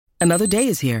Another day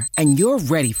is here, and you're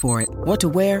ready for it. What to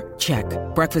wear? Check.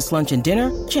 Breakfast, lunch, and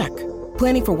dinner? Check.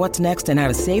 Planning for what's next and how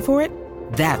to save for it?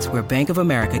 That's where Bank of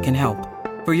America can help.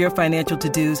 For your financial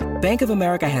to-dos, Bank of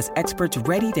America has experts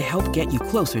ready to help get you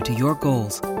closer to your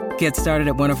goals. Get started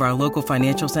at one of our local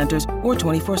financial centers or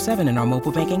 24/7 in our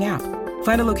mobile banking app.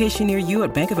 Find a location near you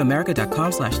at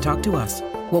bankofamerica.com/talktous.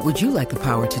 What would you like the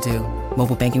power to do?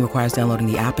 Mobile banking requires downloading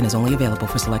the app and is only available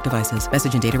for select devices.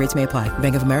 Message and data rates may apply.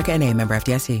 Bank of America N.A., member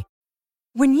FDIC.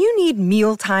 When you need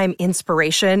mealtime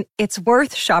inspiration, it's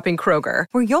worth shopping Kroger,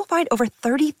 where you'll find over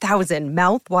 30,000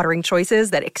 mouth-watering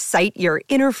choices that excite your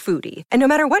inner foodie. And no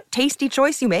matter what tasty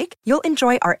choice you make, you'll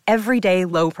enjoy our everyday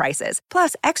low prices,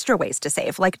 plus extra ways to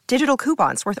save, like digital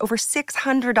coupons worth over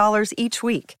 $600 each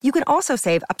week. You can also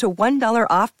save up to $1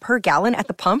 off per gallon at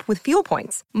the pump with fuel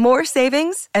points. More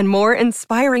savings and more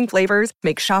inspiring flavors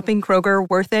make shopping Kroger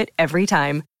worth it every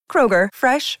time. Kroger,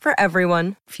 fresh for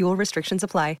everyone. Fuel restrictions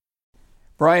apply.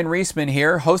 Brian Reisman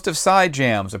here, host of Side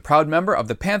Jams, a proud member of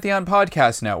the Pantheon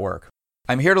Podcast Network.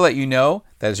 I'm here to let you know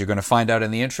that, as you're going to find out in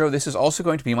the intro, this is also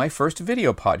going to be my first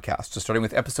video podcast. So starting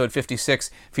with episode 56,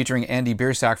 featuring Andy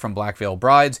Biersack from Black Veil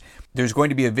Brides, there's going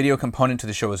to be a video component to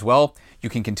the show as well. You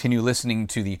can continue listening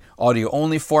to the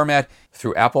audio-only format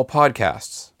through Apple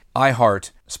Podcasts, iHeart,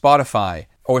 Spotify,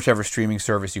 or whichever streaming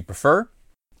service you prefer.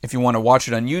 If you want to watch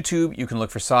it on YouTube, you can look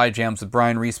for Side Jams with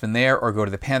Brian Reisman there, or go to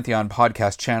the Pantheon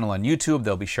Podcast channel on YouTube.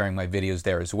 They'll be sharing my videos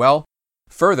there as well.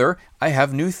 Further, I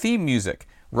have new theme music.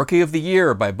 Rookie of the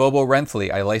Year by Bobo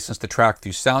Renthli. I licensed the track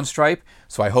through Soundstripe,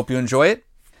 so I hope you enjoy it.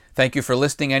 Thank you for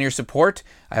listening and your support.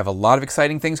 I have a lot of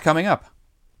exciting things coming up.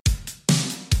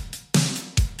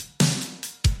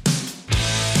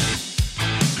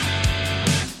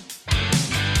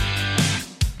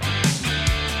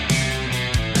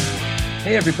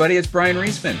 Hey everybody, it's Brian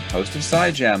Reisman, host of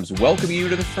Side Jams, welcoming you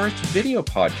to the first video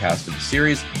podcast of the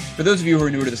series. For those of you who are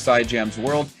newer to the Side Jams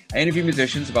world, I interview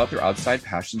musicians about their outside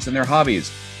passions and their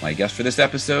hobbies. My guest for this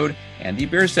episode, Andy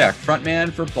Biersack,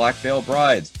 frontman for Black Veil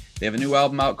Brides. They have a new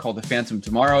album out called The Phantom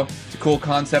Tomorrow. It's a cool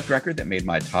concept record that made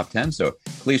my top 10, so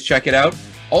please check it out.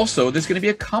 Also, there's going to be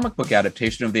a comic book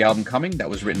adaptation of the album coming that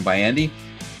was written by Andy.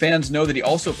 Fans know that he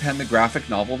also penned the graphic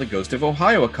novel The Ghost of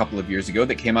Ohio a couple of years ago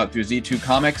that came out through Z2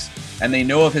 Comics, and they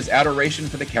know of his adoration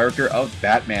for the character of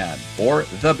Batman, or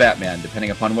The Batman, depending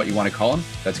upon what you want to call him.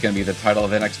 That's going to be the title of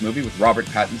the next movie with Robert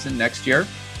Pattinson next year.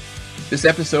 This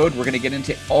episode, we're going to get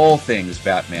into all things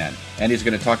Batman, and he's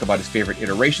going to talk about his favorite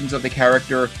iterations of the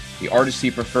character, the artists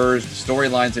he prefers, the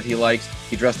storylines that he likes.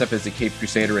 He dressed up as the Caped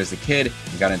Crusader as a kid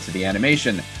and got into the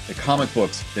animation, the comic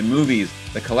books, the movies,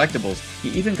 the collectibles. He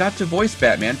even got to voice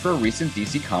Batman for a recent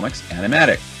DC Comics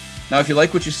animatic. Now, if you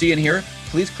like what you see in here,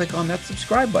 please click on that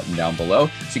subscribe button down below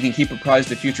so you can keep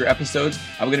apprised of future episodes.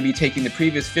 I'm going to be taking the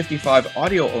previous 55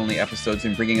 audio-only episodes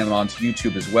and bringing them onto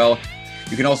YouTube as well.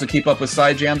 You can also keep up with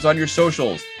Side Jams on your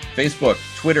socials, Facebook,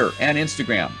 Twitter, and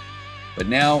Instagram. But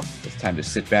now, it's time to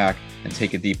sit back and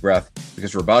take a deep breath,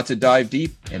 because we're about to dive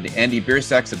deep into Andy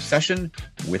Biersack's obsession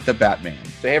with the Batman.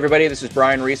 So hey everybody, this is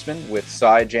Brian Reisman with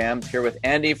Side Jams, here with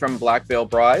Andy from Black Veil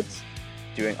Brides,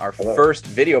 doing our first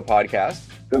video podcast.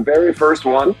 The very first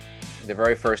one. The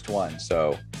very first one.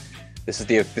 So this is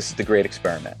the great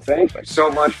experiment. Thank you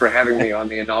so much for having me on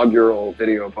the inaugural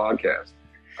video podcast.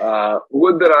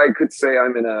 Would that I could say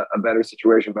I'm in a better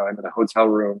situation, but I'm in a hotel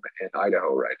room in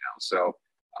Idaho right now, so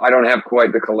I don't have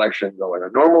quite the collection going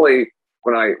on. Normally,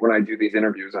 when I do these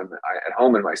interviews, I'm at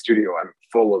home in my studio. I'm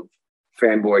full of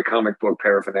fanboy comic book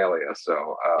paraphernalia,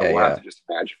 so we'll have to just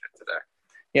imagine it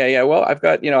today. Yeah. Well, I've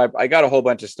got I got a whole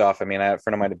bunch of stuff. I mean, I have a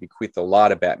friend of mine who bequeathed a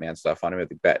lot of Batman stuff on him.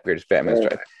 The greatest Batman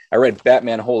stuff. I read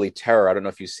Batman Holy Terror. I don't know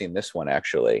if you've seen this one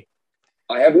actually.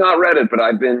 I have not read it, but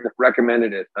I've been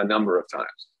recommended it a number of times.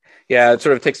 Yeah, it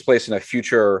sort of takes place in a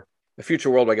future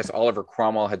world. I guess Oliver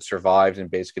Cromwell had survived,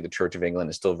 and basically the Church of England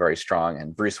is still very strong.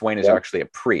 And Bruce Wayne is actually a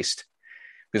priest.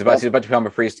 He's about to become a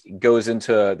priest. He goes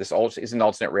into this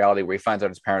alternate reality where he finds out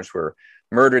his parents were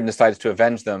murdered and decides to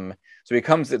avenge them. So he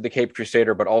becomes the Caped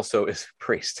Crusader, but also is a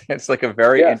priest. It's like a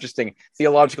very interesting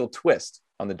theological twist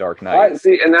on the Dark Knight.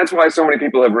 See, and that's why so many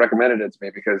people have recommended it to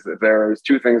me, because there's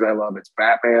two things I love. It's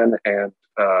Batman and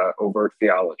overt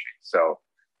theology. So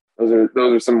those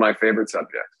are some of my favorite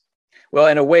subjects. Well,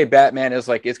 in a way, Batman is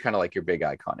kind of like your big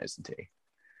icon, isn't he?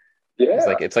 Yeah,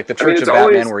 it's like the Church of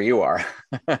Batman where you are,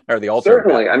 or the altar.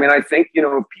 Certainly, I mean, I think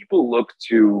people look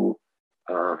to,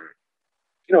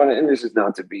 and this is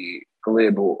not to be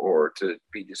glib or to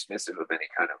be dismissive of any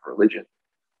kind of religion,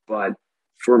 but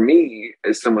for me,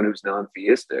 as someone who's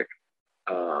non-theistic,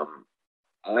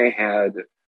 I had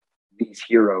these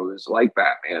heroes like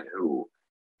Batman who,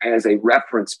 as a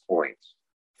reference point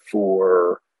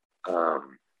for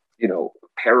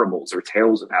parables or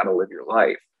tales of how to live your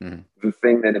life. Mm. The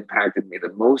thing that impacted me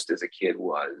the most as a kid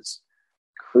was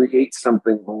create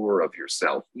something more of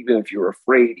yourself, even if you're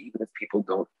afraid, even if people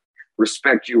don't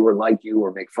respect you or like you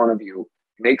or make fun of you.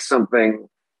 Make something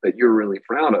that you're really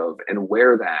proud of and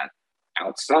wear that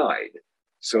outside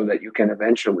so that you can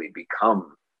eventually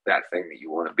become that thing that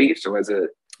you want to be. So as a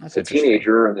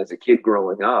teenager and as a kid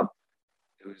growing up,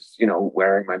 it was,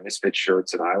 wearing my Misfit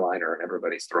shirts and eyeliner, and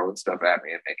everybody's throwing stuff at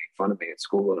me and making fun of me at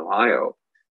school in Ohio.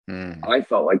 Mm. I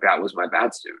felt like that was my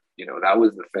bat suit. That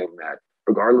was the thing that,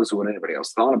 regardless of what anybody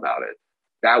else thought about it,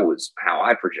 that was how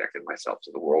I projected myself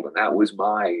to the world. And that was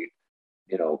my,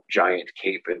 giant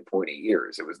cape and pointy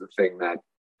ears. It was the thing that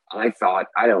I thought,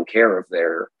 I don't care if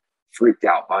they're freaked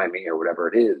out by me or whatever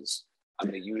it is. I'm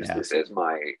going to use this as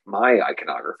my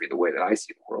iconography, the way that I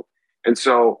see the world. And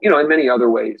so, in many other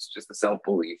ways, just the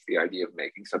self-belief, the idea of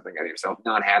making something out of yourself,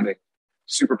 not having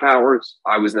superpowers.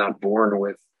 I was not born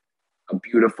with a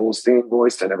beautiful singing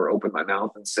voice. I never opened my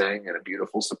mouth and sang in a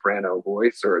beautiful soprano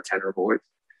voice or a tenor voice.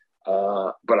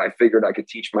 But I figured I could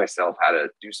teach myself how to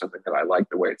do something that I liked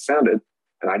the way it sounded.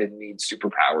 And I didn't need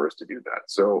superpowers to do that.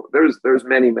 So there's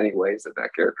many, many ways that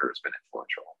character has been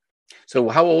influential. So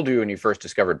how old were you when you first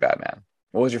discovered Batman?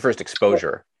 What was your first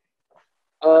exposure?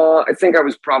 I think I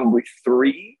was probably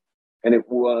 3, and it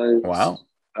was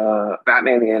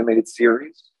Batman the Animated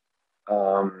Series.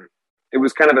 It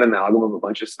was kind of an amalgam of a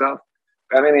bunch of stuff.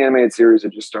 Batman the Animated Series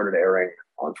had just started airing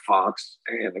on Fox,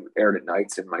 and it aired at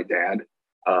nights. And my dad,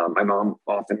 my mom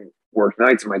often worked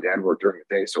nights, and my dad worked during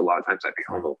the day. So a lot of times I'd be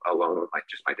home alone with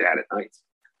just my dad at nights,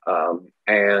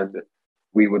 and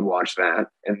we would watch that.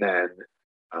 And then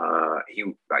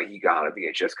he got a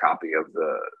VHS copy of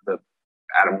the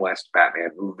Adam West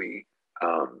Batman movie.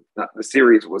 The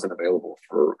series wasn't available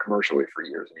commercially for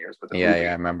years and years, but the movie,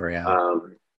 I remember.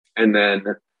 And then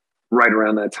right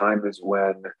around that time is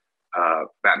when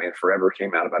Batman Forever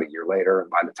came out about a year later. And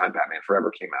by the time Batman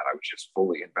Forever came out, I was just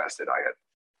fully invested. I had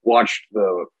watched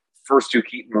the first 2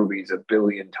 Keaton movies 1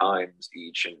 billion times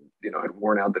each, and had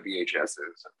worn out the VHSs.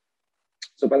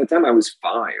 So by the time I was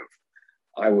 5,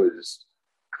 I was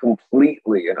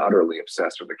completely and utterly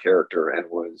obsessed with the character and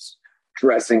was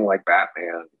dressing like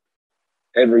Batman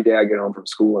every day. I get home from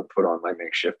school and put on my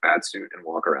makeshift bat suit and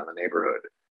walk around the neighborhood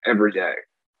every day.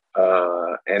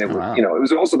 And it was, it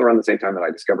was also around the same time that I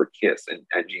discovered Kiss,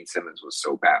 and Gene Simmons was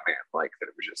so Batman-like that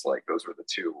it was just like, those were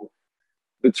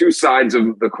the two sides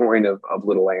of the coin of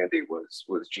Little Andy was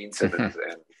Gene Simmons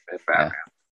and Batman.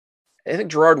 I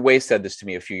think Gerard Way said this to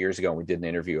me a few years ago when we did an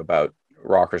interview about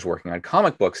rockers working on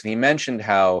comic books. And he mentioned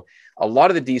how a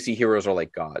lot of the DC heroes are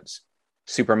like gods.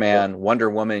 Superman, Wonder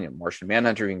Woman, Martian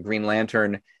Manhunter, and Green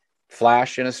Lantern,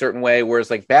 Flash in a certain way. Whereas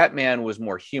like Batman was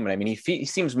more human. I mean, he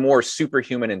seems more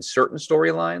superhuman in certain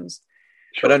storylines,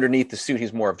 but underneath the suit,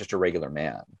 he's more of just a regular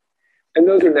man. And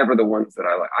those are never the ones that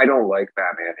I like. I don't like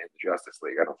Batman in the Justice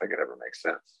League. I don't think it ever makes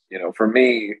sense. For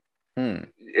me,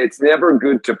 it's never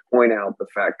good to point out the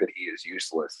fact that he is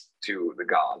useless to the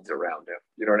gods around him.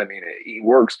 You know what I mean? He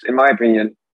works, in my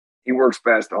opinion, he works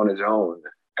best on his own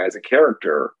as a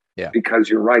character. Yeah. Because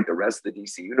you're right, the rest of the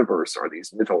DC universe are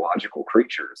these mythological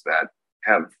creatures that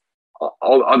have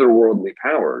all otherworldly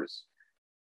powers.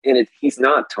 And he's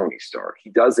not Tony Stark. He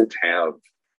doesn't have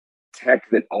tech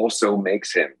that also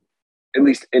makes him, at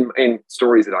least in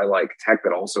stories that I like, tech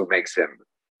that also makes him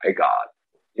a god.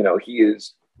 He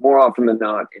is more often than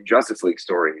not in Justice League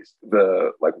stories,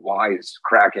 the like wise,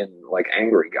 cracking, like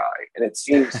angry guy. And it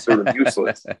seems sort of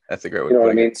useless. That's a great way. You know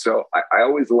what I mean? So I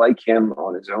always like him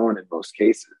on his own in most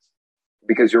cases,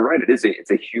 because you're right.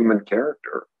 It's a human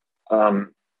character. And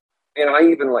I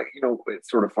even like,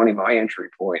 it's sort of funny. My entry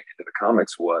point into the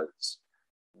comics was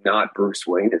not Bruce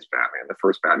Wayne as Batman. The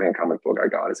first Batman comic book I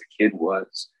got as a kid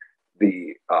was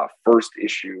the first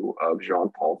issue of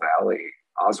Jean-Paul Valley,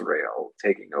 Azrael,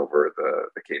 taking over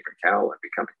the cape and cowl and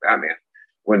becoming Batman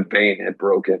when Bane had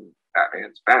broken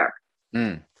Batman's back.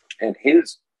 And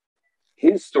his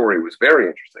story was very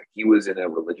interesting. He was in a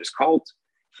religious cult.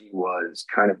 He was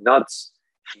kind of nuts.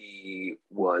 He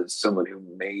was someone who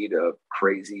made a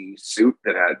crazy suit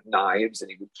that had knives, and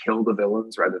he would kill the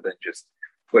villains rather than just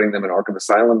putting them in Arkham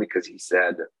Asylum, because he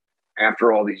said,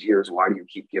 after all these years, why do you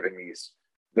keep giving these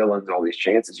villains all these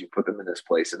chances? You put them in this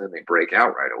place and then they break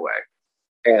out right away.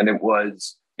 And it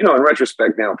was, in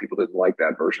retrospect now, people didn't like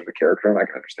that version of the character, and I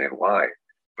can understand why.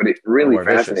 But it really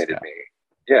fascinated me.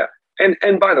 Yeah.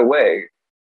 And by the way,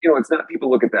 it's not,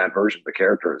 people look at that version of the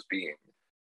character as being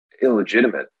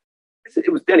illegitimate.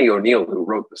 It was Denny O'Neil who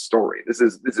wrote the story. This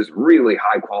is really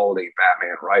high quality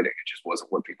Batman writing. It just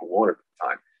wasn't what people wanted at the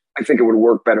time. I think it would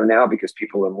work better now because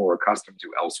people are more accustomed to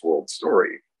Elseworld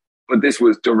story. but this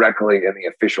was directly in the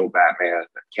official Batman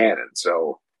canon.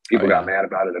 So people got mad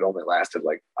about it. It only lasted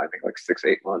I think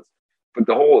 6-8 months. But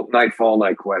the whole Nightfall,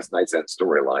 Night Quest, Night's End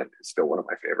storyline is still one of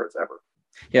my favorites ever.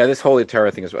 Yeah, this Holy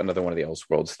Terror thing is another one of the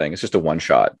Elseworlds thing. It's just a one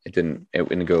shot. It didn't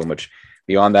go much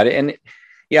beyond that. And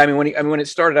yeah, when it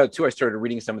started out too, I started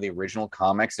reading some of the original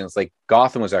comics, and it's like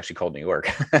Gotham was actually called New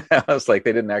York. I was like,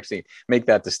 they didn't actually make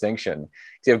that distinction.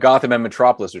 So you have Gotham and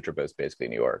Metropolis, which are both basically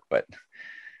New York. But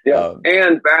yeah,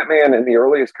 and Batman in the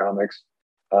earliest comics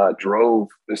drove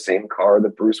the same car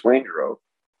that Bruce Wayne drove,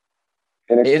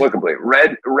 inexplicably.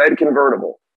 Red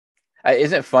convertible.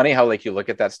 Isn't it funny how you look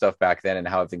at that stuff back then and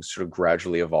how things sort of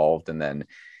gradually evolved, and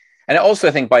also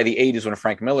I think by the 80s when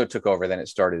Frank Miller took over, then it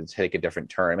started to take a different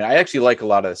turn. I mean, I actually like a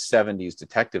lot of the 70s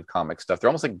detective comic stuff. They're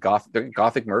almost like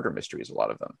gothic murder mysteries, a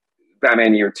lot of them.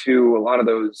 Batman Year 2, a lot of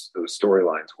those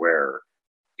storylines where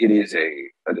it is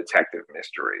a detective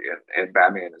mystery, and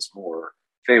Batman is more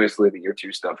famously the Year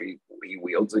 2 stuff. He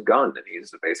wields a gun, and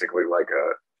he's basically like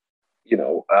a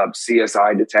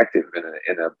CSI detective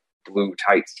in a blue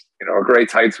tights, a gray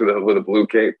tights with a blue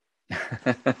cape.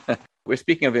 We're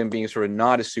speaking of him being sort of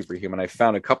not a superhuman. I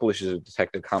found a couple issues of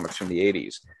Detective Comics from the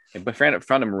 80s, but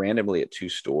found him randomly at two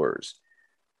stores.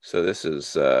 So this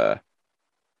is, I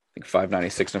think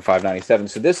 596 and 597.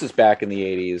 So this is back in the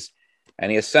 80s,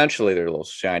 and they're a little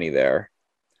shiny there.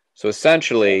 So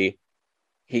essentially,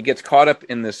 he gets caught up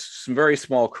in this very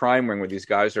small crime ring where these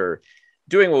guys are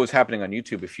doing what was happening on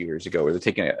YouTube a few years ago, where they're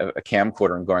taking a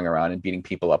camcorder and going around and beating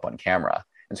people up on camera.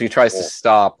 And so he tries to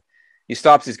stop. He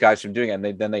stops these guys from doing it,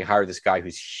 and then they hire this guy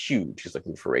who's huge. He's like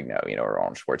Lou Ferrigno, or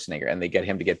Arnold Schwarzenegger, and they get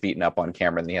him to get beaten up on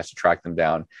camera, and he has to track them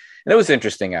down. And it was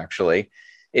interesting, actually.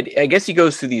 I guess he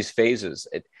goes through these phases.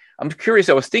 I'm curious.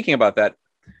 I was thinking about that.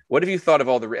 What have you thought of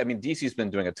all the? I mean, DC's been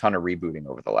doing a ton of rebooting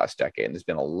over the last decade, and there's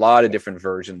been a lot of different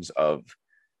versions of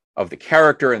the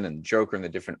character, and then Joker and the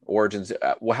different origins.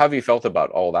 How have you felt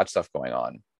about all that stuff going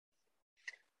on?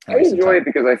 I enjoy it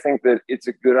because I think that it's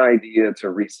a good idea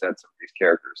to reset some of these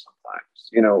characters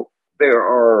sometimes. There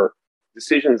are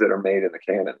decisions that are made in the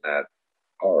canon that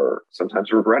are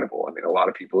sometimes regrettable. I mean, a lot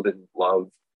of people didn't love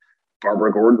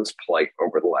Barbara Gordon's plight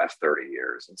over the last 30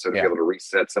 years. And so to be able to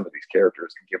reset some of these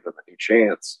characters and give them a new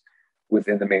chance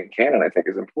within the main canon, I think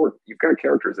is important. You've got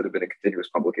characters that have been in continuous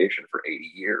publication for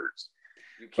 80 years.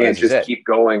 You can't just keep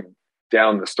going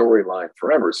down the storyline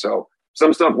forever. So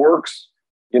some stuff works.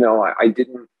 I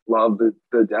didn't love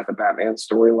the Death of Batman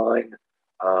storyline.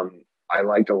 I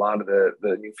liked a lot of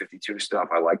the New 52 stuff.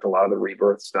 I liked a lot of the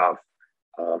Rebirth stuff.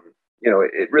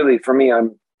 It really, for me,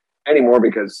 I'm anymore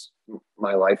because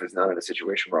my life is not in a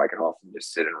situation where I can often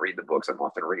just sit and read the books. I'm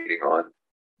often reading on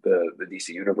the DC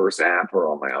Universe app or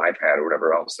on my iPad or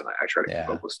whatever else, and I try to keep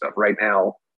up with stuff. Right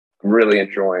now, I'm really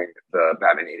enjoying the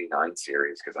Batman 89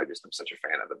 series because I just am such a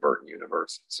fan of the Burton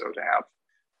universe. So to have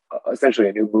essentially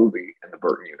a new movie in the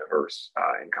Burton universe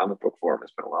in comic book form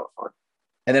has been a lot of fun.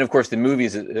 And then, of course, the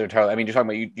movies are entirely. I mean, you're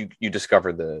talking about you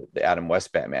discovered the Adam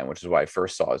West Batman, which is what I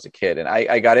first saw as a kid, and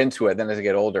I got into it. Then as I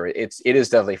get older, it is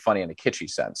definitely funny in a kitschy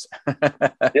sense.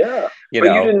 Yeah, you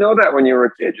didn't know that when you were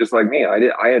a kid, just like me.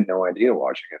 I had no idea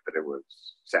watching it that it was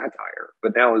satire.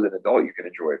 But now as an adult, you can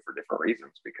enjoy it for different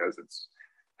reasons because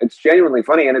it's genuinely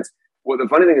funny, and the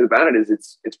funny thing about it is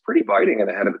it's pretty biting and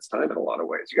ahead of its time in a lot of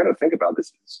ways. You got to think about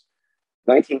this. It's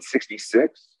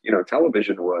 1966.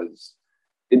 Television was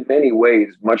in many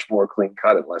ways much more clean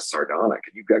cut and less sardonic.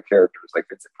 And you've got characters like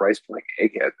Vincent Price playing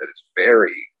Egghead that is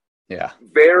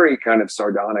very kind of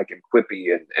sardonic and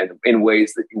quippy and in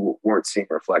ways that you weren't seeing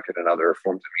reflected in other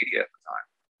forms of media at the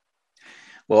time.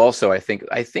 Well, also, I think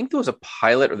there was a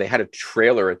pilot, or they had a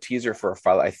trailer, a teaser for a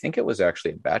pilot. I think it was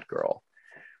actually a Batgirl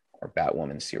or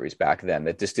Batwoman series back then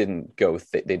that just didn't go.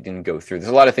 They didn't go through.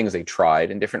 There's a lot of things they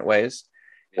tried in different ways.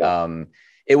 Yeah.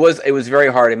 It was very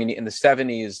hard. I mean, in the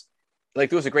 70s, there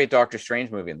was a great Doctor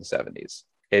Strange movie in the 70s.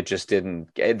 It just didn't.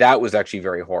 That was actually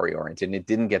very horror oriented, and it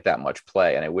didn't get that much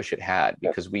play. And I wish it had,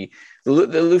 because the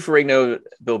Lou Ferrigno,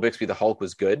 Bill Bixby, the Hulk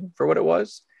was good for what it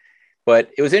was. But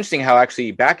it was interesting how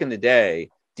actually back in the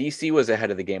day, DC was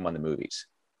ahead of the game on the movies,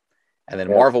 and then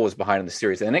Marvel was behind in the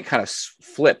series. And then it kind of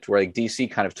flipped, where DC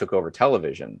kind of took over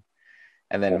television,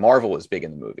 and then Marvel was big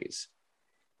in the movies.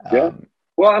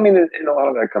 Well, I mean, and a lot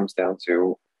of that comes down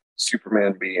to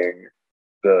Superman being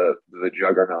the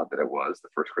juggernaut that it was, the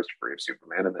first Christopher Reeve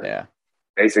Superman, and then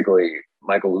basically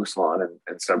Michael Uslan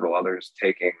and several others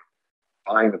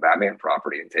buying the Batman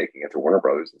property and taking it to Warner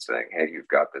Brothers and saying, hey, you've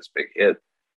got this big hit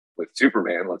with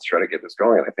Superman, let's try to get this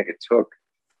going. And I think it took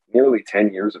nearly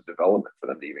 10 years of development for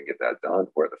them to even get that done,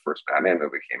 where the first Batman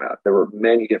movie came out. There were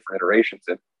many different iterations,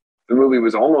 and the movie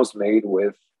was almost made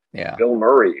with Yeah. Bill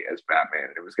Murray as Batman.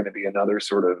 It was going to be another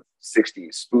sort of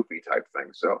 60s spoofy type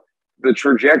thing. So the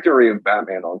trajectory of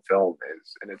Batman on film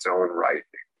is in its own right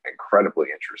incredibly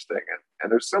interesting.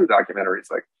 And there's some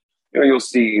documentaries like, you'll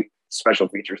see special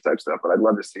features type stuff, but I'd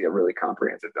love to see a really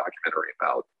comprehensive documentary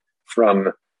about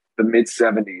from the mid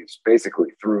 70s, basically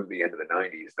through the end of the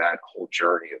 90s, that whole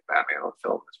journey of Batman on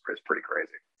film is pretty crazy.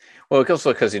 Well,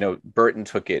 also because, Burton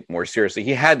took it more seriously.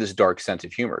 He had this dark sense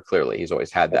of humor, clearly. He's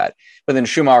always had that. But then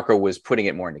Schumacher was putting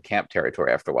it more into camp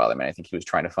territory after a while. I mean, I think he was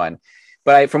trying to find,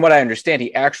 but from what I understand,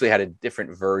 he actually had a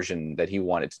different version that he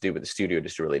wanted to do, but the studio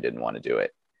just really didn't want to do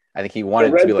it. I think he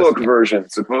wanted the Red to be Book version.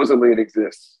 Supposedly, it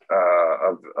exists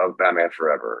of Batman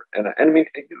Forever, and I mean,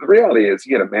 the reality is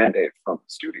he had a mandate from the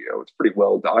studio. It's pretty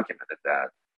well documented that,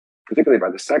 particularly by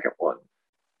the second one,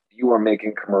 you are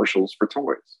making commercials for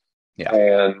toys. Yeah,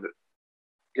 and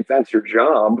if that's your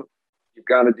job, you've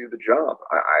got to do the job.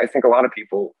 I think a lot of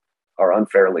people are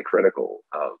unfairly critical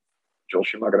of Joel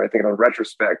Schumacher. I think in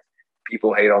retrospect,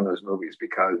 people hate on those movies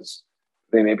because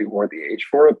they maybe weren't the age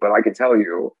for it. But I can tell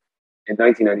you, in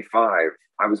 1995,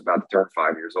 I was about to turn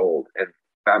 5 years old, and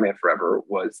Batman Forever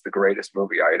was the greatest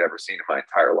movie I had ever seen in my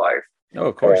entire life. Oh,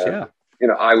 of course, and,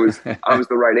 yeah. I was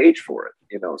the right age for it.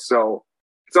 So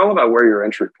it's all about where your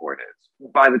entry point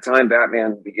is. By the time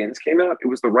Batman Begins came out, it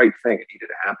was the right thing. It needed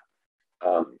to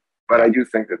happen. But I do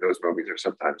think that those movies are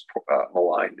sometimes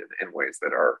maligned in ways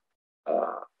that are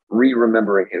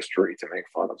re-remembering history to make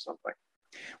fun of something.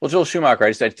 Well, Joel Schumacher,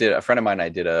 I did a friend of mine. I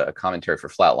did a commentary for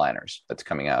Flatliners that's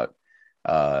coming out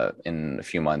in a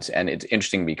few months, and it's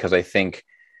interesting because I think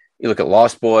you look at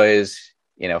Lost Boys,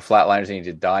 Flatliners, and he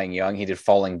did Dying Young. He did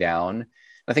Falling Down.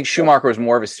 I think Schumacher was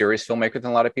more of a serious filmmaker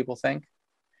than a lot of people think.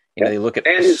 They look at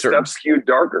and his stuff skewed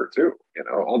darker too.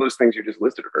 All those things you just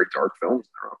listed are very dark films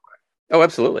in their own way. Oh,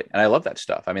 absolutely, and I love that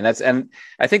stuff. I mean, and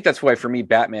I think that's why for me,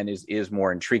 Batman is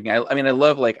more intriguing. I mean, I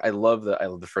love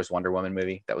the first Wonder Woman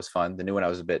movie. That was fun. The new one I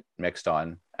was a bit mixed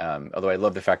on. Although I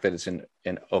love the fact that it's an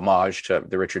homage to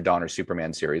the Richard Donner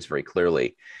Superman series very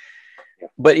clearly. Yeah.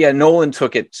 But yeah, Nolan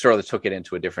took it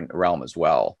into a different realm as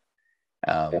well.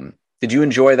 Did you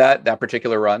enjoy that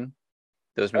particular run?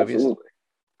 Those movies? Absolutely.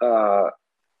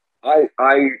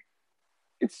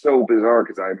 It's so bizarre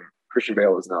because Christian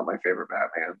Bale is not my favorite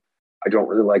Batman. I don't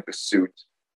really like the suit,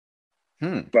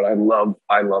 but I love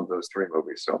those three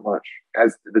movies so much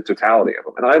as the totality of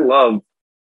them. And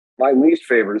my least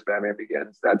favorite is Batman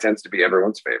Begins. That tends to be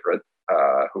everyone's favorite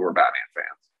who are Batman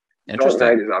fans. Dark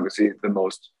Knight is obviously the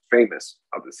most famous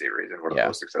of the series and one of the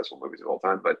most successful movies of all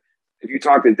time. But if you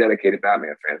talk to dedicated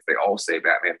Batman fans, they all say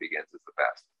Batman Begins is the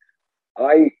best.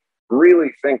 I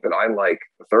really think that I like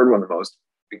the third one the most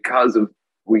because of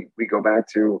we go back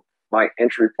to my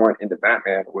entry point into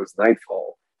Batman was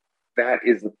Nightfall. That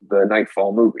is the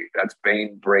Nightfall movie. That's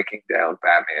Bane breaking down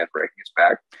Batman, breaking his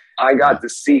back. I got to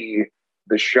see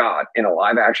the shot in a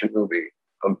live action movie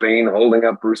of Bane holding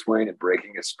up Bruce Wayne and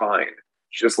breaking his spine,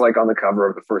 just like on the cover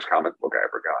of the first comic book I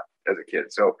ever got as a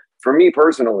kid. So for me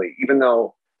personally, even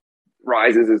though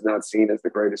Rises is not seen as the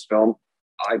greatest film,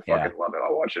 I fucking love it.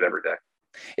 I'll watch it every day.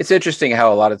 It's interesting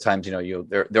how a lot of times,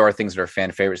 there are things that are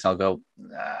fan favorites, and I'll go,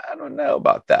 I don't know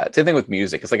about that. Same thing with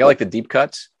music. It's like I like the deep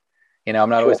cuts. I'm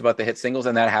not always about the hit singles,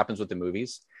 and that happens with the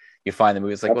movies. You find the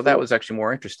movies like, well, that was actually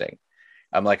more interesting.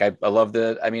 I'm like, I love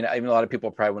even a lot of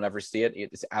people probably will never see it.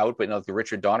 It's out, but the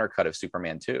Richard Donner cut of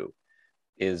Superman 2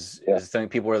 is something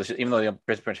people were, even though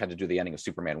Chris Prince had to do the ending of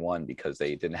Superman 1 because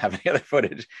they didn't have any other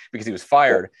footage because he was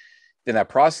fired. In that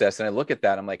process, and I look at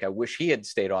that, I'm like, I wish he had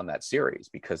stayed on that series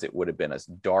because it would have been a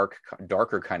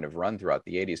darker kind of run throughout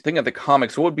the 80s. Thinking of the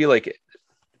comics, what would be like,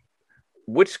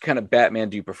 which kind of Batman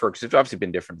do you prefer? Because there's obviously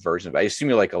been different versions, but I assume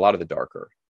you like a lot of the darker,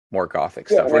 more gothic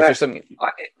stuff. Or is there something?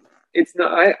 It's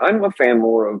not. I'm a fan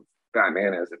more of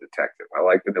Batman as a detective. I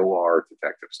like the noir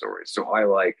detective stories. So I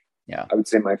like. Yeah. I would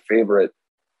say my favorite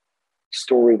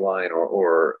storyline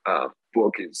or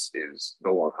book is The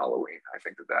Long Halloween. I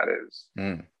think that is.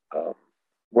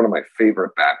 One of my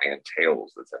favorite Batman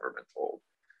tales that's ever been told.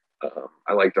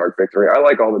 I like Dark Victory. I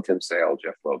like all the Tim Sale,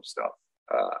 Jeff Loeb stuff.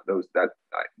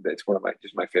 That's one of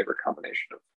my favorite combination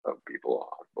of people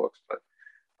on books. But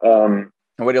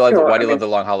what do you like? Why do you love The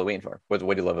Long Halloween for? What do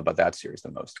you love about that series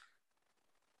the most?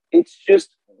 It's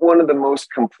just one of the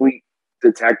most complete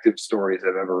detective stories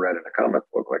I've ever read in a comic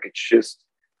book. Like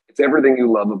it's everything you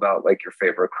love about like your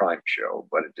favorite crime show,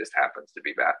 but it just happens to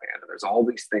be Batman. And there's all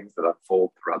these things that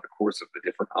unfold throughout the course of the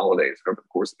different holidays, over the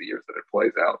course of the years that it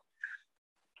plays out,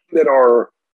 that are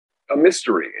a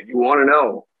mystery. And you want to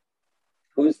know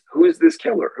who is this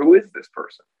killer? Who is this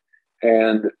person?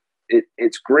 And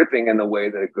it's gripping in the way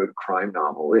that a good crime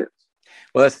novel is.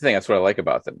 Well, that's the thing. That's what I like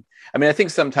about them. I mean, I think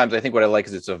sometimes what I like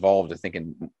is it's evolved. I think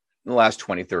in the last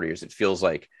 20, 30 years, it feels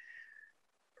like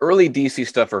early DC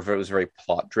stuff was very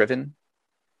plot driven.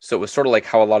 So it was sort of like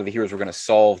how a lot of the heroes were going to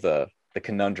solve the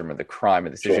conundrum or the crime or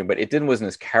the decision, but it wasn't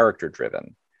as character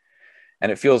driven.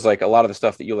 And it feels like a lot of the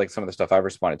stuff that you like, some of the stuff I've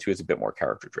responded to is a bit more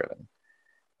character driven.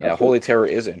 Yeah, Holy Terror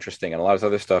is interesting, and a lot of this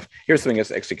other stuff. Here's something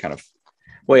that's actually kind of,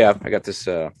 well, yeah, I got this.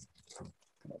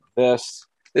 This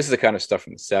is the kind of stuff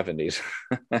from the 70s.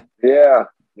 Yeah.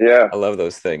 I love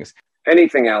those things.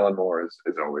 Anything Alan Moore is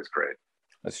always great.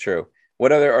 That's true.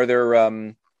 What are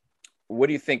there? What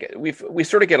do you think? We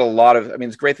sort of get a lot of. I mean,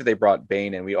 it's great that they brought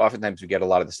Bane, and we get a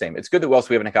lot of the same. It's good that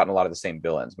we haven't gotten a lot of the same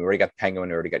villains. We already got Penguin,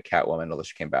 we already got Catwoman, although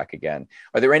she came back again.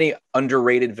 Are there any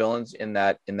underrated villains in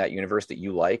that universe that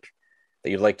you like,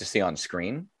 that you'd like to see on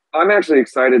screen? I'm actually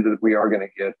excited that we are going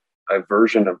to get a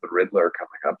version of the Riddler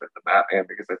coming up in the Batman,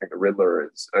 because I think the Riddler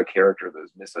is a character that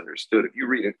is misunderstood. If you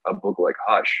read a book like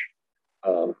Hush,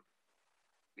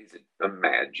 he's a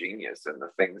mad genius, and the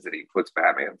things that he puts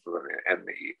Batman through, and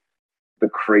the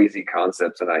crazy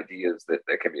concepts and ideas that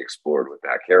can be explored with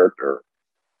that character.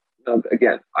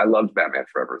 Again, I loved Batman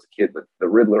Forever as a kid, but the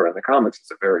Riddler in the comics is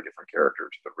a very different character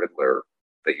to the Riddler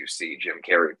that you see Jim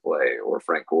Carrey play or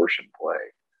Frank Gorshin play.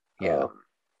 Yeah.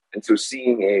 And so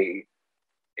seeing a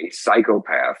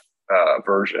psychopath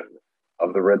version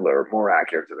of the Riddler, more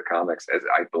accurate to the comics, as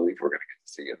I believe we're going to get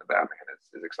to see in the Batman,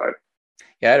 is exciting.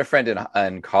 Yeah, I had a friend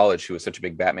in college who was such a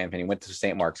big Batman fan. He went to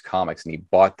St. Mark's Comics and he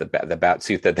bought the bat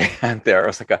suit that they had there. It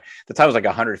was like the time was like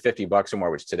 $150 or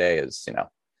more, which today is,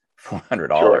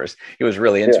 $400. Sure. He was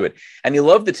really into it, and he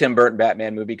loved the Tim Burton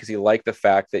Batman movie because he liked the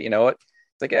fact that,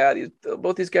 it's like,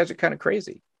 both these guys are kind of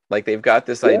crazy. Like, they've got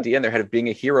this idea in their head of being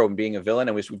a hero and being a villain.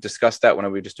 And we discussed that when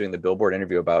we were just doing the Billboard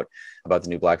interview about the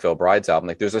new Black Veil Brides album.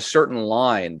 Like, there's a certain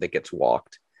line that gets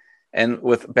walked, and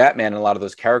with Batman and a lot of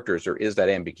those characters, there is that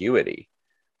ambiguity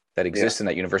that exists in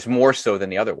that universe more so than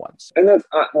the other ones. And that's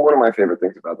one of my favorite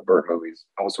things about the Burton movies.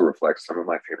 Also reflects some of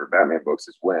my favorite Batman books,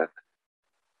 is when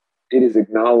it is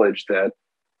acknowledged that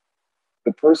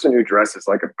the person who dresses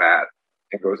like a bat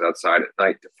and goes outside at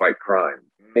night to fight crime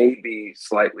may be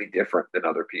slightly different than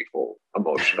other people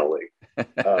emotionally.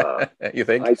 You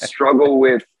think? I struggle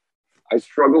with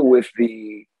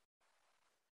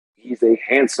he's a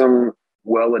handsome,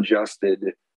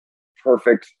 well-adjusted,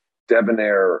 perfect,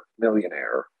 debonair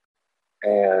millionaire.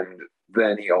 And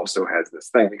then he also has this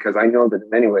thing, because I know that in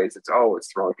many ways it's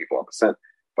throwing people off the scent.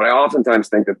 But I oftentimes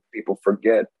think that people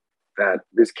forget that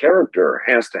this character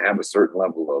has to have a certain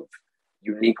level of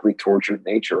uniquely tortured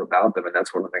nature about them. And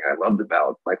that's one of the things I loved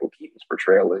about Michael Keaton's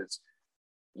portrayal, is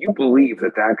you believe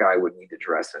that guy would need to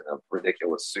dress in a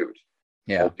ridiculous suit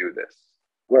and do this.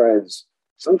 Whereas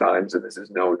sometimes, and this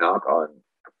is no knock on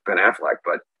Ben Affleck,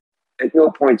 but at no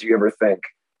point do you ever think,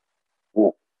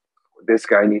 well, this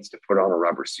guy needs to put on a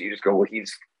rubber suit. You just go, well,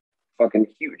 he's fucking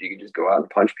huge. He can just go out and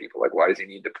punch people. Like, why does he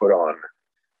need to put on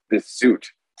this suit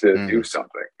to do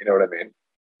something? You know what I mean?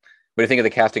 What do you think of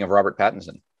the casting of Robert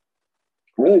Pattinson?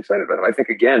 I'm really excited about it. I think,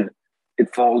 again,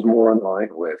 it falls more in line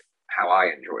with how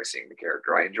I enjoy seeing the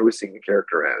character. I enjoy seeing the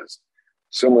character as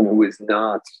someone who is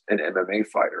not an MMA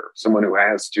fighter, someone who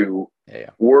has to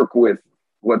work with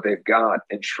what they've got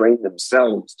and train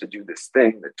themselves to do this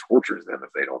thing that tortures them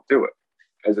if they don't do it,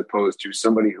 as opposed to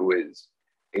somebody who is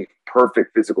a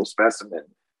perfect physical specimen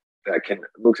that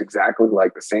looks exactly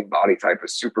like the same body type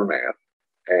as Superman,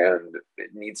 and it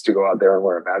needs to go out there and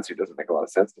wear a bat suit. Doesn't make a lot of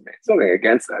sense to me. It's nothing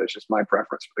against that. It's just my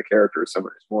preference for the character.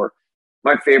 Someone who's more,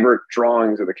 my favorite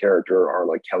drawings of the character are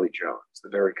like Kelly Jones, the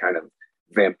very kind of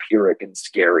vampiric and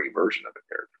scary version of the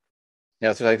character.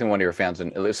 Yeah, so I think one of your fans,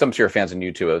 and some of your fans on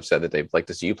YouTube have said that they'd like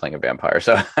to see you playing a vampire.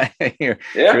 So you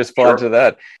respond to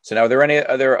that. So now, are there any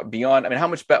other beyond? I mean,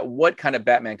 what kind of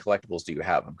Batman collectibles do you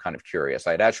have? I'm kind of curious.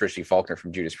 I had asked Richie Faulkner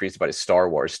from Judas Priest about his Star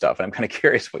Wars stuff, and I'm kind of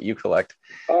curious what you collect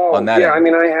on that. Yeah, end. I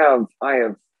mean, I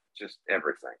have just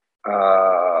everything.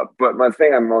 But my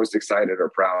thing I'm most excited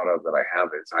or proud of that I have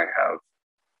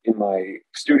in my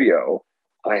studio,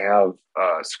 I have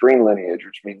screen lineage,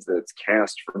 which means that it's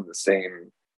cast from the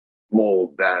same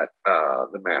mold that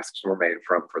the masks were made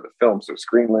from for the film. So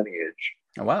screen lineage,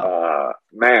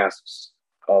 masks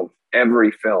of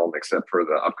every film except for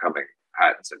the upcoming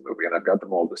Pattinson movie, and I've got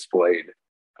them all displayed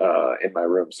in my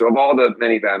room. So of all the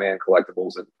many Batman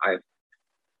collectibles, and I have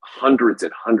hundreds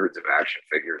and hundreds of action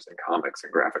figures and comics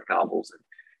and graphic novels and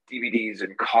DVDs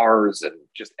and cars and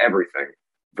just everything.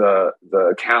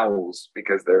 The cowls,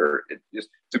 because they're just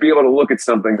to be able to look at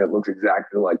something that looks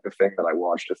exactly like the thing that I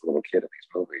watched as a little kid in these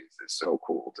movies is so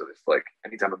cool. To just, like,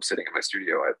 anytime I'm sitting in my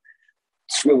studio, I have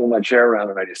swivel my chair around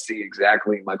and I just see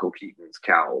exactly Michael Keaton's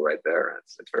cowl right there.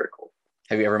 It's very cool.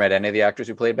 Have you ever met any of the actors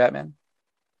who played Batman?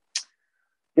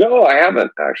 No, I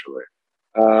haven't actually.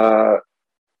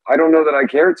 I don't know that I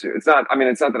care to. It's not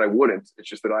that I wouldn't. It's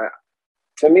just that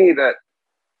to me, that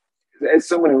as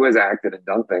someone who has acted and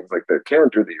done things, like the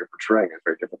character that you're portraying is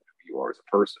very different than who you are as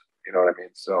a person. You know what I mean?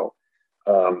 So,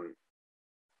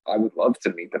 I would love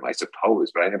to meet them, I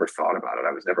suppose, but I never thought about it.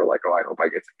 I was never like, oh, I hope I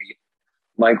get to meet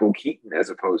Michael Keaton, as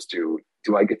opposed to,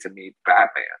 do I get to meet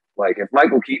Batman? Like, if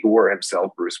Michael Keaton were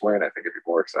himself Bruce Wayne, I think it'd be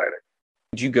more exciting.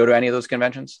 Did you go to any of those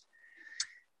conventions?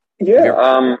 Yeah.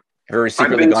 Have you ever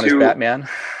secretly gone as Batman?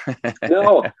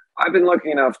 No, I've been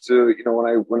lucky enough to,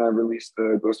 when I released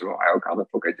the Ghost of Ohio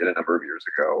comic book, I did a number of years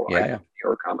ago. I did New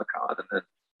York Comic Con, and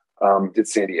then did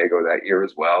San Diego that year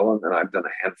as well. And then I've done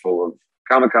a handful of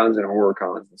Comic Cons and horror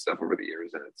cons and stuff over the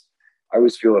years. And I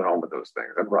always feel at home with those things.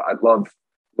 I love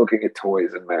looking at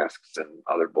toys and masks and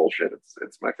other bullshit.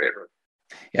 It's my favorite.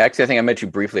 Yeah, actually, I think I met you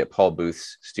briefly at Paul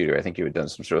Booth's studio. I think you had done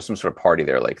some sort of party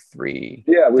there, like three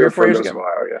or 4 years ago.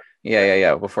 Ohio,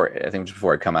 Yeah. Before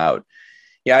it come out.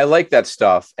 Yeah, I like that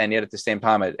stuff, and yet at the same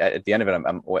time, at the end of it,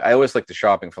 I always like the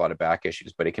shopping for a lot of back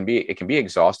issues, but it can be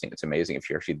exhausting. It's amazing if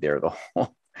you're actually there the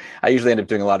whole. I usually end up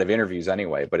doing a lot of interviews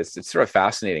anyway, but it's sort of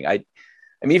fascinating. I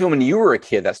mean, even when you were a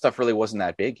kid, that stuff really wasn't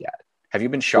that big yet. Have you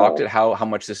been shocked at how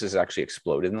much this has actually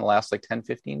exploded in the last 10,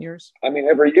 15 years? I mean,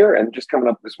 every year, and just coming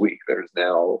up this week, there's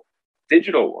now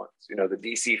digital ones. The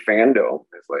DC Fandom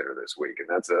is later this week, and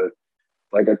that's a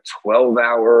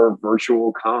 12-hour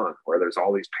virtual con where there's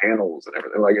all these panels and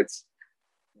everything. Like, it's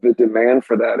the demand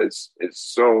for that is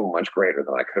so much greater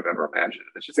than I could have ever imagined.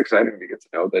 It's just exciting to get to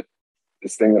know that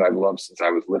this thing that I've loved since I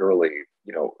was literally,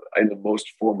 in the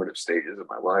most formative stages of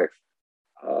my life,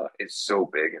 is so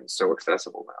big and so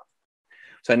accessible now.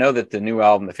 So I know that the new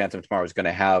album, The Phantom of Tomorrow, is going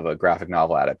to have a graphic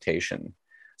novel adaptation.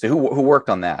 So who worked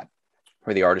on that?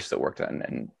 Who are the artists that worked on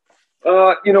it?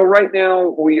 Right now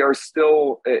we are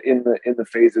still in the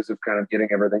phases of kind of getting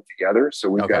everything together. So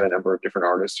we've got a number of different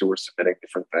artists who are submitting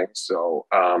different things. So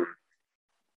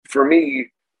for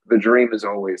me, the dream is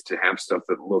always to have stuff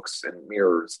that looks and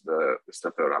mirrors the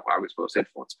stuff that I was most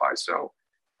influenced by. So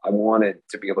I wanted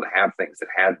to be able to have things that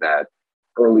had that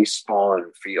early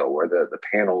Spawn feel, where the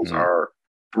panels are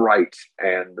bright,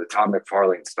 and the Todd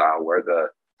McFarlane style, where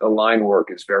the line work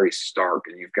is very stark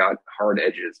and you've got hard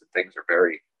edges and things are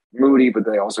very moody, but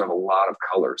they also have a lot of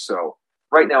color. So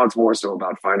right now it's more so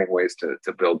about finding ways to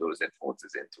build those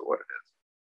influences into what it is.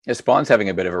 Yeah, Spawn's having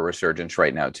a bit of a resurgence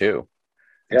right now too.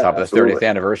 On top of the 30th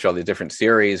anniversary, all the different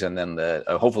series, and then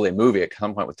hopefully a movie at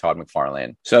some point with Todd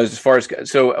McFarlane. So I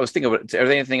was thinking about, is there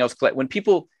anything else when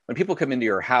people come into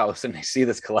your house and they see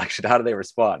this collection, how do they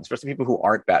respond? Especially people who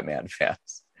aren't Batman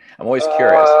fans. I'm always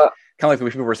curious. Kind of like the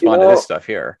way people respond to this stuff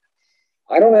here.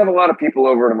 I don't have a lot of people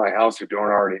over to my house who don't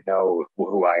already know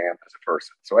who I am as a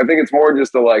person. So I think it's more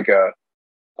just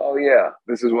oh yeah,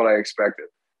 this is what I expected.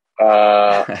 So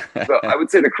I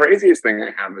would say the craziest thing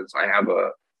I have is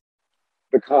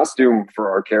the costume for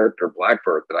our character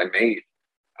Blackbird that I made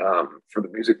for the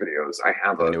music videos. I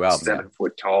have a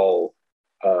 7-foot tall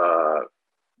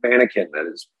mannequin that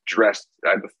is dressed.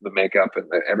 I have the makeup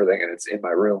and everything, and it's in my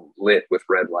room lit with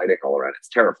red lighting all around. It's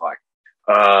terrifying.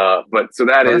 But so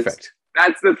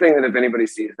that's the thing that if anybody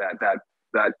sees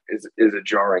that is a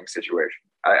jarring situation.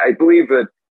 I believe that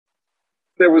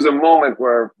there was a moment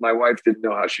where my wife didn't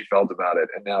know how she felt about it,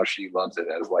 and now she loves it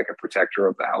as like a protector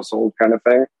of the household kind of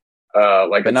thing.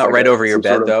 But not right over your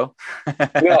bed, though.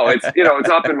 No, it's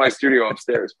up in my studio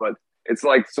upstairs, but it's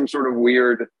like some sort of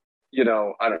weird,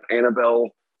 Annabelle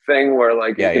thing where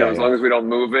as long as we don't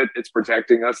move it, it's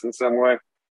protecting us in some way.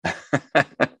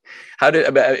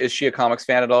 Is she a comics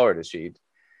fan at all, or does she?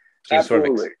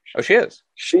 Absolutely. She is.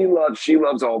 She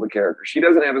loves all the characters. She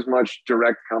doesn't have as much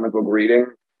direct comic book reading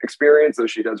experience, though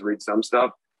she does read some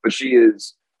stuff, but she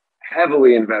is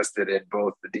heavily invested in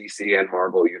both the DC and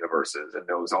Marvel universes and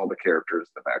knows all the characters,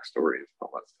 the backstories, and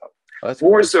all that stuff. Oh, that's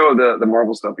more so the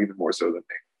Marvel stuff, even more so than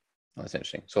me. Oh, that's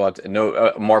interesting. So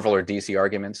no Marvel or DC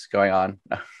arguments going on?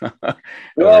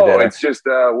 No, it's just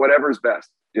whatever's best,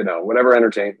 whatever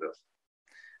entertains us.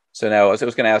 So now I was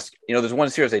going to ask, there's one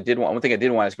series one thing I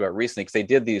did want to ask you about recently, because they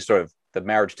did these sort of the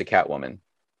marriage to Catwoman.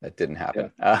 That didn't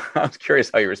happen. Yeah. I was curious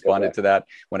how you responded to that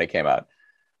when it came out.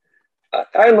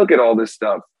 I look at all this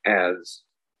stuff as,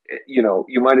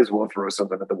 you might as well throw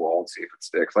something at the wall and see if it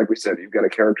sticks. Like we said, you've got a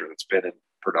character that's been in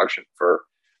production for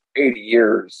 80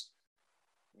 years.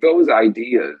 Those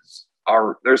ideas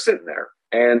they're sitting there.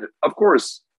 And of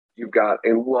course, you've got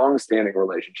a long-standing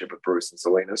relationship with Bruce and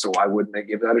Selena, so why wouldn't they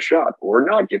give that a shot or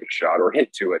not give it a shot or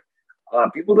hint to it?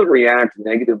 people that react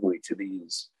negatively to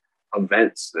these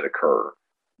events that occur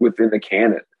within the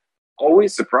canon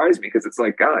always surprise me, because it's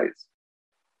like, guys,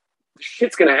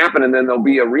 shit's going to happen and then there'll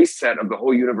be a reset of the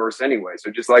whole universe anyway.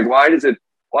 So just like, why does it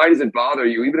bother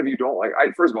you? Even if you don't like,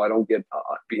 first of all, I don't get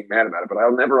being mad about it, but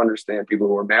I'll never understand people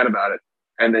who are mad about it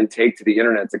and then take to the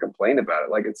internet to complain about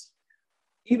it. Like, it's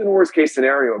even worst case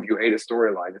scenario. If you hate a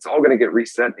storyline, it's all going to get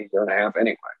reset in a year and a half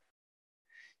anyway.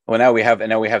 Well, now we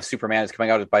have Superman is coming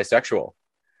out as bisexual.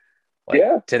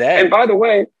 Like, today. And by the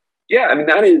way, I mean,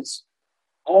 that is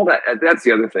all that. That's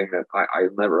the other thing that I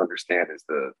never understand is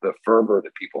the fervor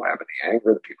that people have and the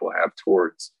anger that people have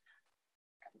towards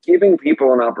giving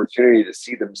people an opportunity to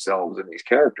see themselves in these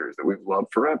characters that we've loved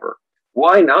forever.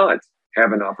 Why not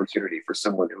have an opportunity for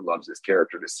someone who loves this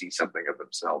character to see something of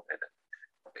themselves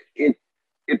in it?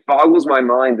 It boggles my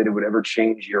mind that it would ever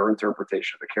change your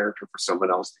interpretation of the character for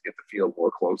someone else to get to feel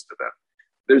more close to them.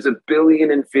 There's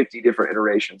 1,050,000,000 different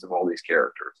iterations of all these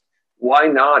characters. Why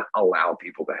not allow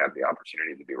people to have the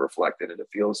opportunity to be reflected and to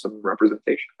feel some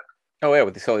representation? Oh yeah,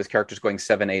 with all these characters going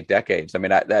 7-8 decades. I mean,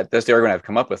 that's the argument I've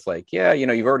come up with. Like,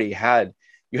 you've already had.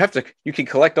 You can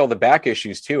collect all the back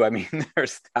issues too. I mean,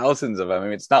 there's thousands of them. I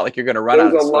mean, it's not like you're going to run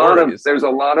out of stories. There's a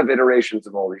lot of iterations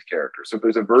of all these characters. So if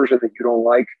there's a version that you don't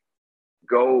like,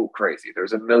 go crazy.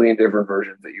 There's 1,000,000 different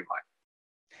versions that you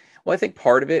like. Well, I think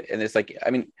part of it, and it's like, I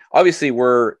mean, obviously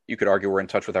you could argue we're in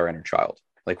touch with our inner child.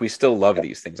 Like, we still love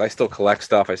these things. I still collect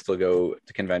stuff. I still go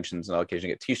to conventions and I'll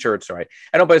occasionally get t-shirts. All right.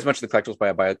 I don't buy as much of the collectibles, but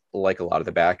I buy like a lot of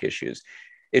the back issues.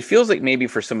 It feels like maybe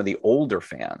for some of the older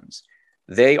fans,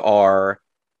 they are,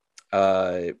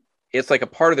 it's like a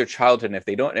part of their childhood.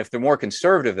 And if they're more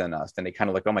conservative than us, then they kind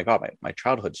of like, oh my God, my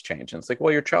childhood's changed. And it's like,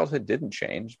 well, your childhood didn't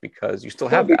change because you still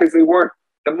have that. Because they weren't.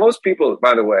 The most people,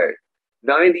 by the way,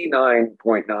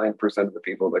 99.9% of the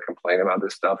people that complain about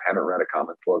this stuff haven't read a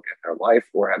comic book in their life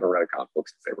or haven't read a comic book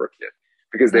since they were a kid,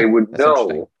 because they would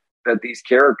know that these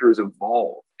characters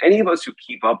evolve. Any of us who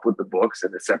keep up with the books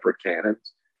and the separate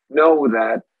canons know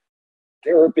that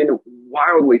there have been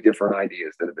wildly different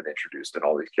ideas that have been introduced in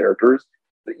all these characters.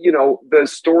 You know, the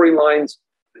storylines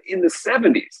in the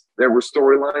 70s, there were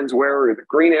storylines where the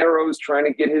Green Arrow is trying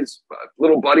to get his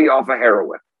little buddy off of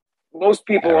heroin. Most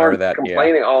people aren't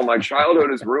complaining, oh, my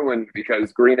childhood is ruined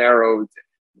because Green Arrow.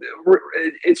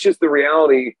 It's just the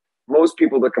reality. Most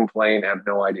people that complain have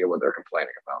no idea what they're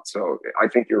complaining about. So I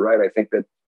think you're right. I think that,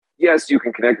 yes, you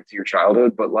can connect it to your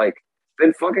childhood, but like,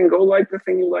 then fucking go like the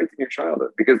thing you liked in your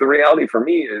childhood. Because the reality for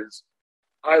me is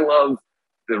I love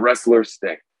the wrestler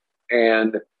Sting.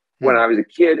 And when I was a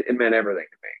kid, it meant everything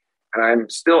to me. And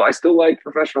I still like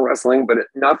professional wrestling, but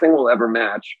nothing will ever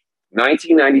match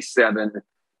 1997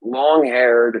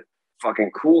 long-haired, fucking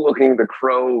cool-looking The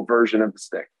Crow version of the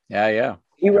Sting. Yeah.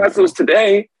 He wrestles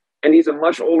today, and he's a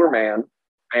much older man,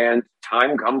 and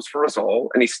time comes for us all,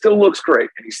 and he still looks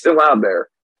great, and he's still out there.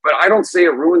 But I don't say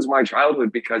it ruins my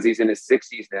childhood because he's in his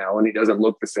 60s now, and he doesn't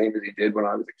look the same as he did when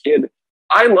I was a kid.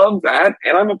 I love that,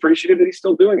 and I'm appreciative that he's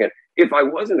still doing it. If I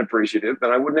wasn't appreciative, then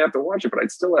I wouldn't have to watch it, but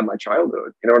I'd still have my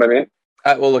childhood. You know what I mean?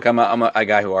 Well, look, I'm a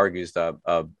guy who argues that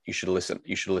you should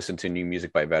listen to new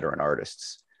music by veteran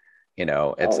artists. You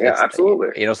know, it's absolutely.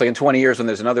 You know, it's like in 20 years when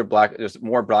there's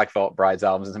more Black Veil Brides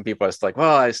albums, and some people are just like,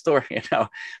 well, I still,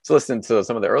 so listen to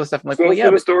some of the early stuff. I'm like, well, yeah.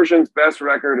 Distortion's best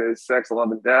record is Sex,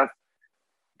 Love, and Death.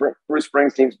 Bruce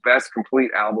Springsteen's best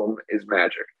complete album is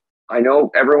Magic. I know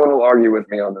everyone will argue with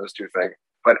me on those two things,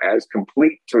 but as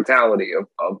complete totality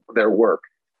of their work,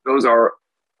 those are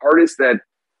artists that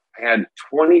had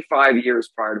 25 years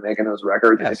prior to making those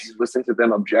records. Yes. And if you listen to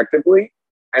them objectively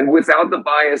and without the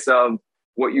bias of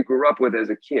what you grew up with as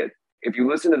a kid, if you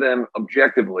listen to them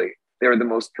objectively, they're the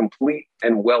most complete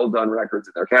and well done records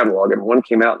in their catalog. And one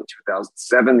came out in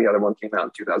 2007, the other one came out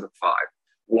in 2005,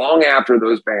 long after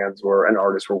those bands and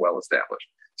artists were well established.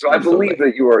 So absolutely. I believe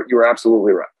that you are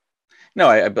absolutely right. No,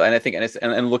 I think,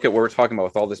 and look at what we're talking about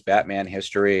with all this Batman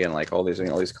history and like all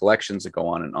these collections that go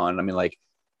on and on. I mean, like,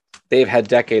 they've had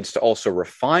decades to also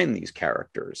refine these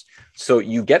characters. So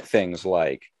you get things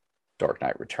like Dark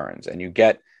Knight Returns, and you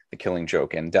get The Killing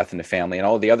Joke and Death in the Family and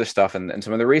all the other stuff and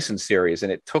some of the recent series.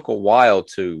 And it took a while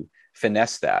to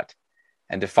finesse that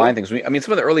and define things. I mean,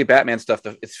 some of the early Batman stuff,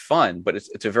 it's fun, but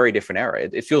it's a very different era.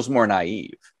 It feels more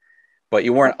naive, but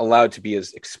you weren't allowed to be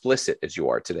as explicit as you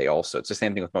are today. Also, it's the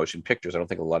same thing with motion pictures. I don't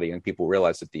think a lot of young people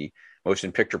realize that the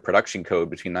motion picture production code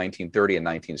between 1930 and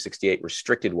 1968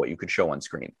 restricted what you could show on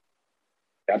screen.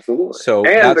 Absolutely. So,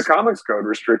 and the comics code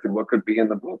restricted what could be in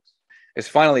the books.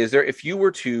 If you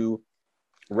were to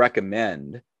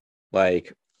recommend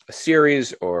like a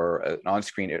series or an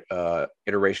on-screen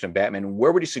iteration of Batman,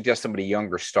 where would you suggest somebody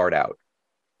younger start out?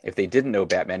 if they didn't know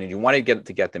Batman and you wanted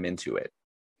to get them into it?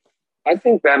 I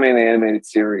think Batman the Animated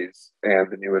Series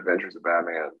and the New Adventures of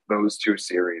Batman, those two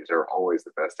series are always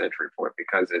the best entry point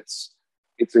because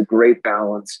it's a great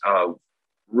balance of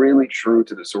really true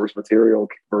to the source material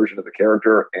version of the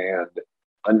character and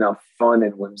enough fun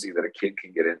and whimsy that a kid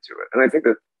can get into it. And I think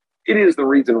that it is the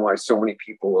reason why so many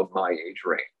people of my age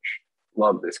range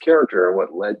love this character and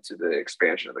what led to the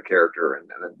expansion of the character and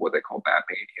then what they call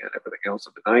Batmania and everything else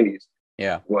of the 90s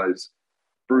was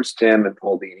Bruce Timm and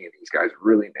Paul Dini and these guys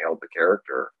really nailed the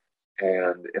character,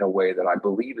 and in a way that I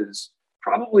believe is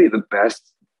probably the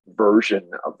best version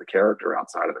of the character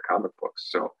outside of the comic books.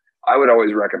 So I would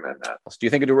always recommend that. Do you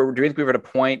think we're at a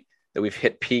point that we've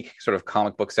hit peak sort of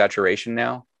comic book saturation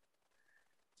now?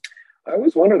 I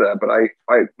always wonder that, but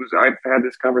I've had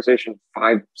this conversation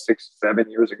 5, 6, 7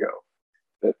 years ago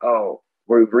that,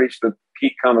 we've reached the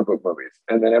peak comic book movies,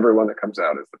 and then every one that comes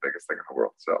out is the biggest thing in the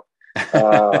world. So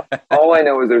all I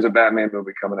know is there's a Batman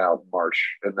movie coming out in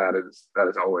March, and that is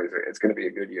always, it's going to be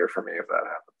a good year for me if that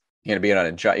happens. You're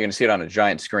going to see it on a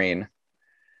giant screen.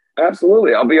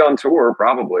 Absolutely. I'll be on tour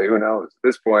probably. Who knows? At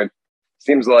this point,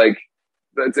 seems like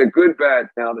it's a good bet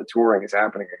now that touring is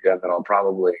happening again that I'll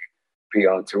probably be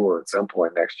on tour at some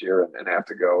point next year and have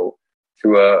to go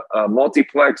to a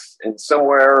multiplex in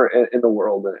somewhere in the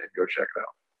world and go check it out.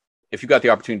 If you got the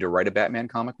opportunity to write a Batman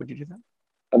comic, would you do that?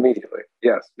 Immediately,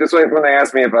 yes. Just like when they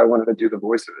asked me if I wanted to do the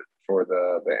voice of it for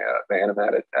the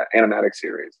animatic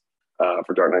series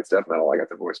for Dark Knight's Death Metal, I got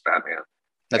to voice Batman.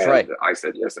 That's right. I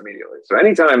said yes immediately. So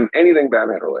anytime, anything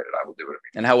Batman related, I will do it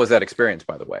immediately. And how was that experience,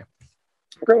 by the way?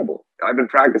 Incredible. I've been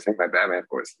practicing my Batman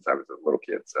voice since I was a little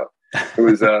kid. So it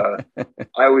was,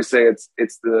 I always say it's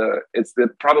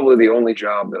probably the only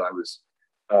job that I was,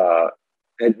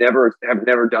 have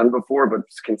never done before, but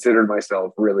considered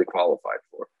myself really qualified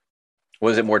for.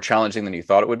 Was it more challenging than you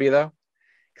thought it would be though?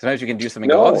 Because sometimes you can do something,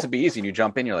 this would be easy. And you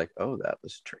jump in, you're like, oh, that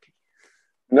was tricky.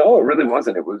 No, it really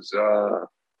wasn't. It was,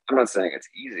 I'm not saying it's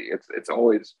easy. It's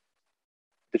always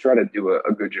to try to do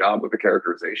a good job with the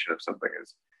characterization of something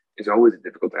is always a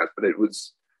difficult task, but it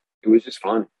was just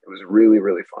fun. It was really,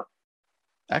 really fun.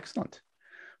 Excellent.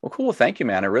 Well, cool. Thank you,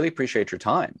 man. I really appreciate your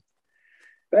time.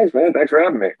 Thanks, man. Thanks for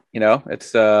having me.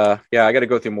 It's I got to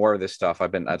go through more of this stuff. I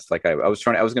was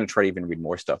going to try to even read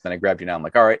more stuff. Then I grabbed you now. I'm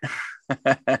like, all right,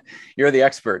 you're the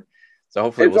expert. So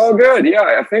hopefully it's all good. Yeah.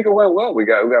 I think it went well. We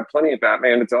got plenty of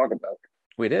Batman to talk about.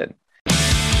 We did.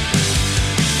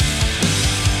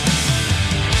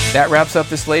 That wraps up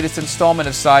this latest installment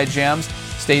of Side Jams.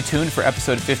 Stay tuned for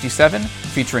episode 57,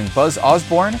 featuring Buzz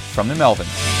Osborne from the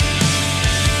Melvins.